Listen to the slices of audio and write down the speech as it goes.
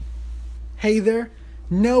Hey there,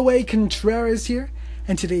 Noe Contreras here,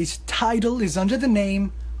 and today's title is under the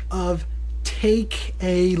name of Take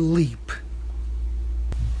a Leap.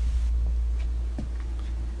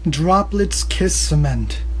 Droplets kiss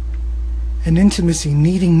cement, an intimacy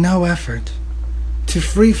needing no effort. To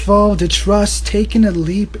free fall, to trust, taking a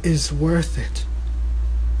leap is worth it.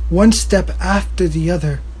 One step after the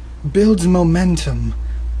other builds momentum.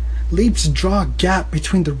 Leaps draw a gap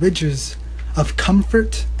between the ridges of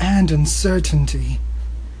comfort and uncertainty.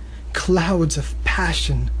 Clouds of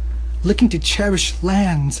passion, looking to cherish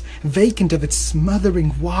lands vacant of its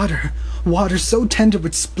smothering water. Water so tender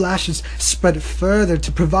its splashes spread further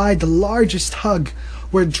to provide the largest hug,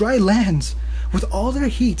 where dry lands, with all their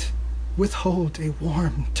heat, withhold a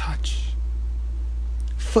warm touch.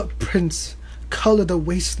 Footprints color the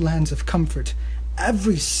wastelands of comfort,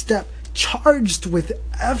 every step charged with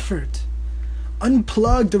effort.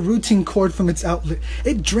 Unplug the routing cord from its outlet.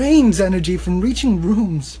 It drains energy from reaching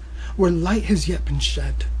rooms where light has yet been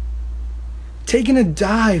shed. Taking a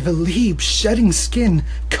dive, a leap, shedding skin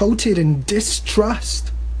coated in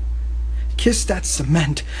distrust. Kiss that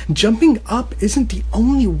cement. Jumping up isn't the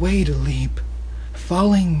only way to leap.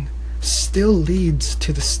 Falling still leads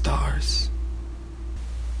to the stars.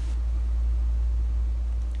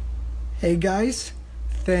 Hey guys,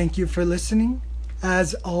 thank you for listening.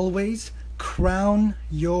 As always, crown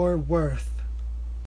your worth.